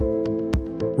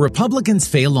Republicans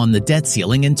Fail on the Debt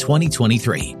Ceiling in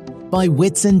 2023 by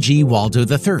Whitson G. Waldo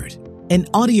III, an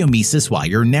audio Mises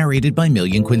Wire narrated by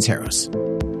Millian Quinteros.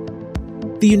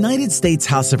 The United States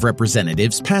House of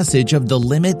Representatives' passage of the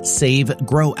Limit, Save,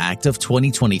 Grow Act of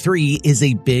 2023 is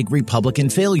a big Republican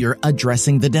failure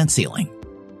addressing the debt ceiling.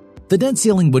 The debt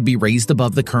ceiling would be raised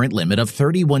above the current limit of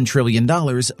 $31 trillion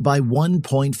by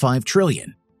 $1.5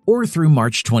 trillion, or through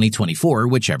March 2024,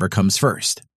 whichever comes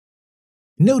first.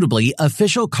 Notably,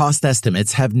 official cost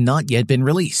estimates have not yet been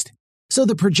released, so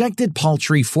the projected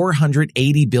paltry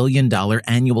 $480 billion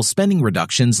annual spending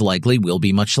reductions likely will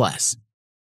be much less.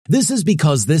 This is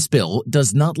because this bill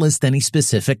does not list any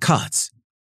specific cuts.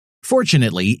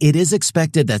 Fortunately, it is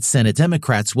expected that Senate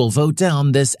Democrats will vote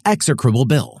down this execrable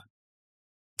bill.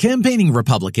 Campaigning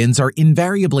Republicans are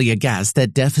invariably aghast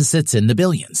at deficits in the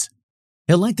billions.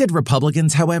 Elected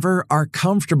Republicans, however, are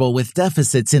comfortable with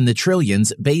deficits in the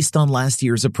trillions based on last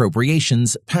year's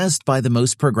appropriations passed by the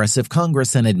most progressive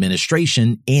Congress and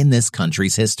administration in this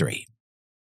country's history.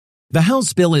 The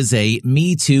House bill is a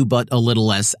me too but a little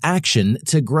less action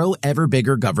to grow ever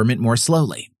bigger government more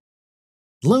slowly.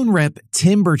 Lone Rep.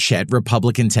 Tim Burchett,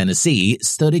 Republican Tennessee,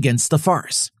 stood against the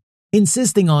farce,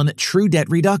 insisting on true debt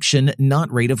reduction, not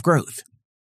rate of growth.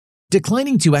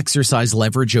 Declining to exercise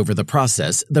leverage over the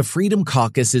process, the Freedom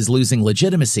Caucus is losing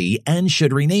legitimacy and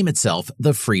should rename itself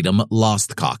the Freedom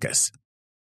Lost Caucus.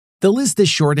 The list is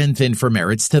short and thin for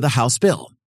merits to the House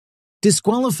bill.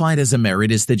 Disqualified as a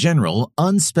merit is the general,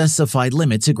 unspecified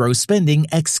limit to gross spending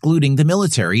excluding the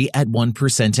military at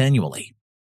 1% annually.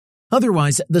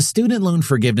 Otherwise, the Student Loan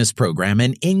Forgiveness Program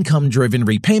and Income-Driven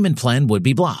Repayment Plan would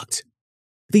be blocked.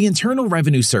 The Internal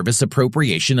Revenue Service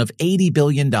appropriation of $80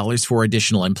 billion for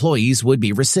additional employees would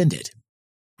be rescinded.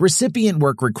 Recipient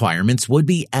work requirements would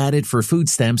be added for food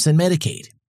stamps and Medicaid.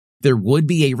 There would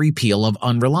be a repeal of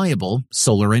unreliable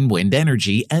solar and wind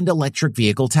energy and electric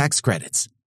vehicle tax credits.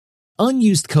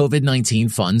 Unused COVID-19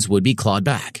 funds would be clawed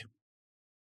back.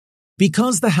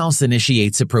 Because the House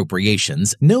initiates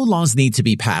appropriations, no laws need to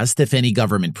be passed if any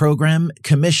government program,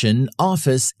 commission,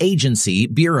 office, agency,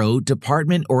 bureau,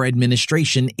 department, or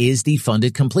administration is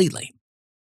defunded completely.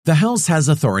 The House has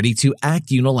authority to act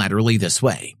unilaterally this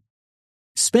way.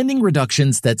 Spending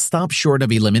reductions that stop short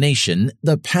of elimination,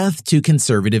 the path to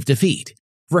conservative defeat,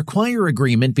 require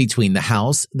agreement between the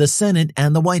House, the Senate,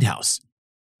 and the White House.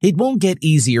 It won't get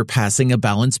easier passing a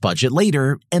balanced budget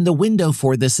later, and the window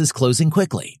for this is closing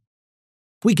quickly.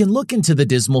 We can look into the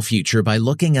dismal future by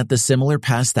looking at the similar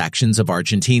past actions of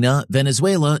Argentina,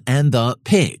 Venezuela, and the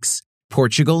pigs,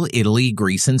 Portugal, Italy,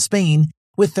 Greece, and Spain,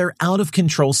 with their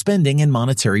out-of-control spending and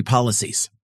monetary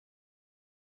policies.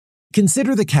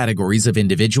 Consider the categories of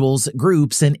individuals,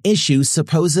 groups, and issues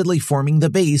supposedly forming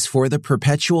the base for the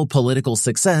perpetual political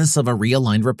success of a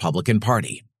realigned Republican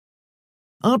Party.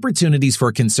 Opportunities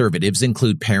for conservatives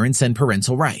include parents and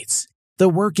parental rights, the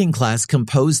working class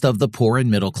composed of the poor and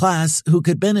middle class who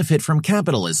could benefit from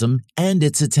capitalism and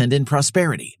its attendant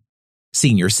prosperity,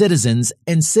 senior citizens,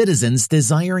 and citizens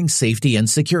desiring safety and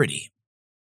security.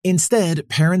 Instead,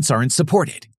 parents aren't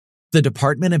supported. The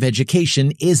Department of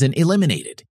Education isn't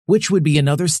eliminated, which would be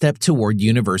another step toward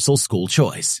universal school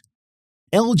choice.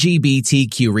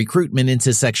 LGBTQ recruitment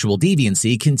into sexual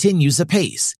deviancy continues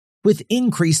apace, with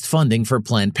increased funding for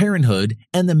Planned Parenthood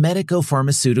and the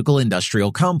medico-pharmaceutical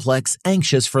industrial complex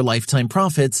anxious for lifetime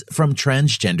profits from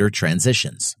transgender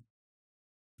transitions.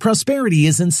 Prosperity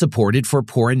isn't supported for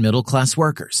poor and middle-class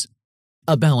workers.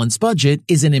 A balanced budget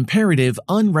is an imperative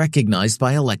unrecognized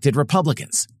by elected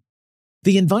Republicans.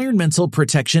 The Environmental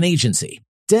Protection Agency,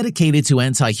 dedicated to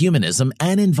anti-humanism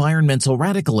and environmental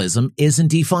radicalism,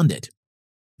 isn't defunded.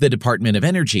 The Department of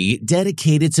Energy,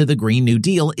 dedicated to the Green New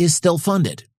Deal, is still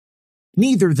funded.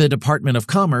 Neither the Department of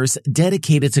Commerce,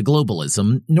 dedicated to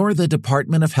globalism, nor the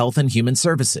Department of Health and Human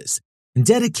Services,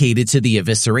 dedicated to the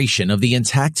evisceration of the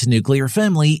intact nuclear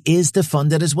family, is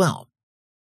defunded as well.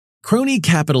 Crony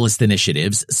capitalist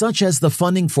initiatives, such as the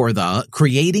funding for the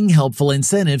Creating Helpful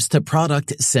Incentives to Product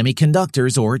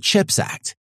Semiconductors or CHIPS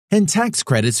Act, and tax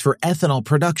credits for ethanol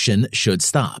production, should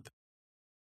stop.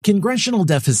 Congressional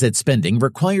deficit spending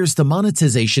requires the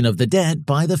monetization of the debt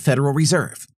by the Federal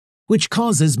Reserve, which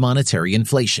causes monetary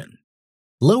inflation.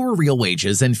 Lower real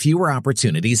wages and fewer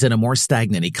opportunities in a more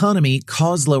stagnant economy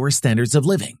cause lower standards of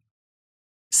living.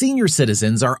 Senior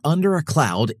citizens are under a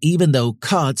cloud even though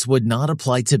cuts would not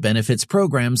apply to benefits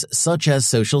programs such as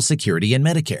Social Security and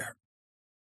Medicare.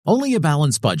 Only a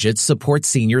balanced budget supports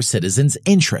senior citizens'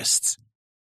 interests.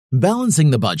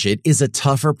 Balancing the budget is a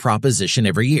tougher proposition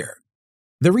every year.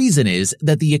 The reason is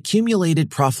that the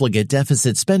accumulated profligate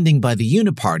deficit spending by the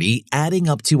Uniparty adding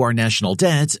up to our national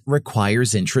debt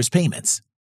requires interest payments.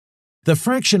 The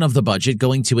fraction of the budget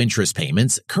going to interest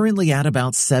payments, currently at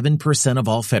about 7% of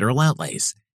all federal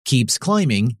outlays, keeps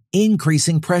climbing,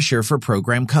 increasing pressure for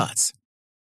program cuts.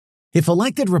 If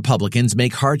elected Republicans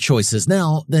make hard choices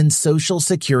now, then Social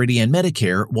Security and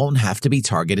Medicare won't have to be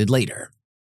targeted later.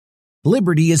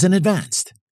 Liberty isn't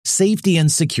advanced. Safety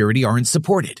and security aren't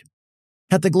supported.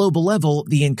 At the global level,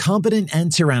 the incompetent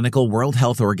and tyrannical World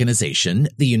Health Organization,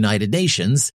 the United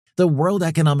Nations, the World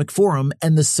Economic Forum,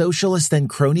 and the Socialist and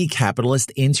crony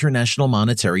capitalist International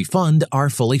Monetary Fund are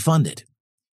fully funded.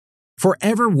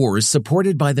 Forever wars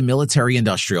supported by the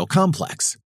military-industrial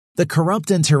complex, the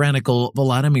corrupt and tyrannical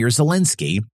Volodymyr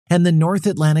Zelensky, and the North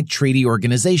Atlantic Treaty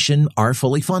Organization are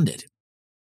fully funded.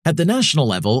 At the national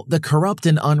level, the corrupt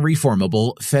and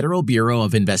unreformable Federal Bureau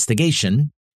of Investigation,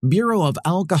 Bureau of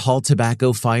Alcohol,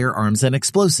 Tobacco, Firearms, and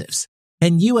Explosives,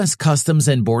 and U.S. Customs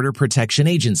and Border Protection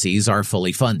agencies are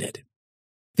fully funded.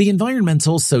 The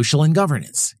environmental, social, and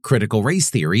governance, critical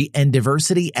race theory, and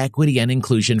diversity, equity, and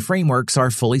inclusion frameworks are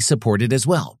fully supported as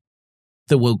well.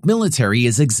 The woke military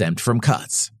is exempt from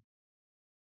cuts.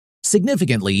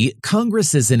 Significantly,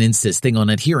 Congress isn't insisting on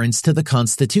adherence to the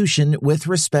Constitution with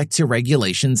respect to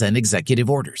regulations and executive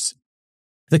orders.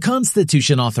 The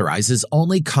Constitution authorizes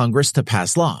only Congress to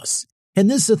pass laws, and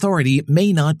this authority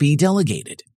may not be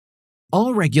delegated.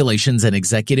 All regulations and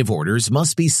executive orders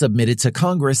must be submitted to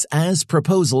Congress as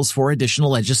proposals for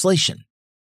additional legislation.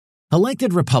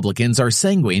 Elected Republicans are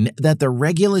sanguine that the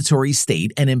regulatory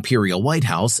state and imperial White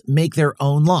House make their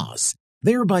own laws,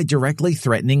 thereby directly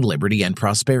threatening liberty and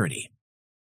prosperity.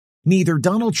 Neither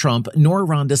Donald Trump nor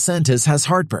Ron DeSantis has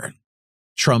heartburn.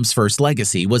 Trump's first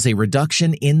legacy was a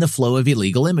reduction in the flow of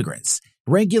illegal immigrants,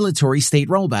 regulatory state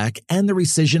rollback, and the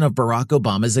rescission of Barack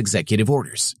Obama's executive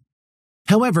orders.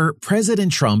 However,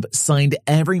 President Trump signed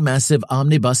every massive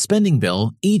omnibus spending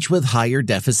bill, each with higher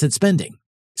deficit spending,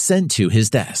 sent to his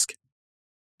desk.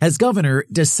 As governor,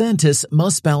 DeSantis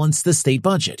must balance the state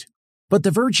budget, but the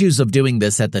virtues of doing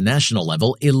this at the national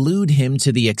level elude him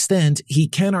to the extent he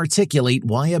can articulate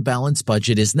why a balanced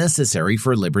budget is necessary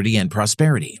for liberty and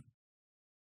prosperity.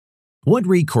 What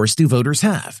recourse do voters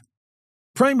have?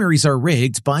 Primaries are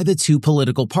rigged by the two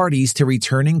political parties to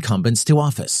return incumbents to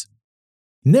office.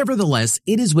 Nevertheless,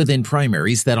 it is within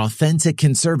primaries that authentic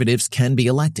conservatives can be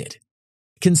elected.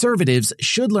 Conservatives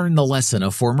should learn the lesson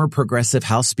of former progressive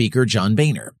House Speaker John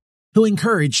Boehner, who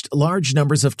encouraged large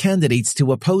numbers of candidates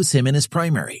to oppose him in his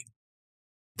primary.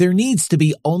 There needs to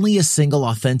be only a single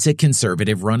authentic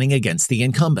conservative running against the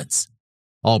incumbents.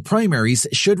 All primaries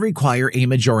should require a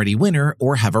majority winner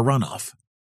or have a runoff.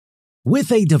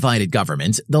 With a divided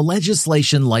government, the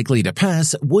legislation likely to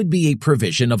pass would be a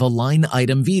provision of a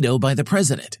line-item veto by the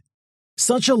president.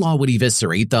 Such a law would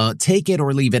eviscerate the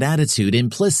take-it-or-leave-it attitude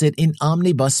implicit in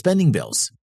omnibus spending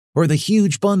bills, or the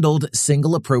huge bundled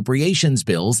single appropriations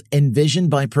bills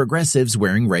envisioned by progressives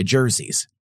wearing red jerseys.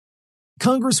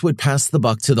 Congress would pass the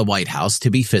buck to the White House to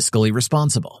be fiscally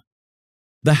responsible.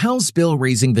 The House bill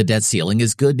raising the debt ceiling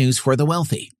is good news for the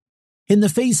wealthy. In the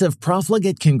face of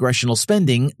profligate congressional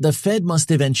spending, the Fed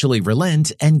must eventually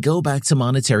relent and go back to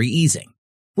monetary easing,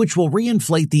 which will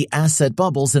reinflate the asset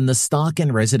bubbles in the stock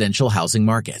and residential housing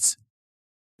markets.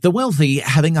 The wealthy,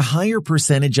 having a higher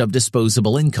percentage of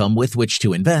disposable income with which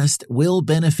to invest, will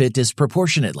benefit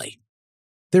disproportionately.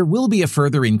 There will be a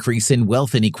further increase in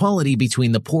wealth inequality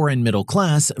between the poor and middle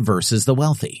class versus the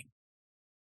wealthy.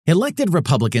 Elected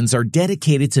Republicans are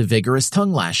dedicated to vigorous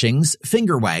tongue lashings,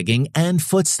 finger wagging, and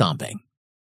foot stomping.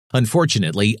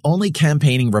 Unfortunately, only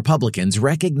campaigning Republicans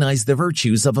recognize the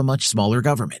virtues of a much smaller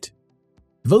government.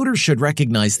 Voters should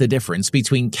recognize the difference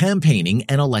between campaigning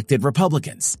and elected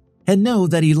Republicans, and know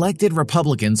that elected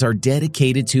Republicans are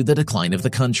dedicated to the decline of the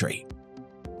country.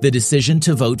 The decision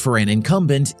to vote for an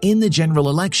incumbent in the general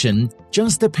election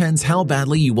just depends how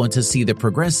badly you want to see the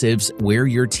progressives wear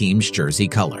your team's jersey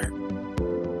color.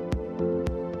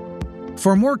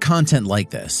 For more content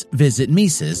like this, visit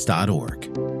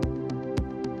Mises.org.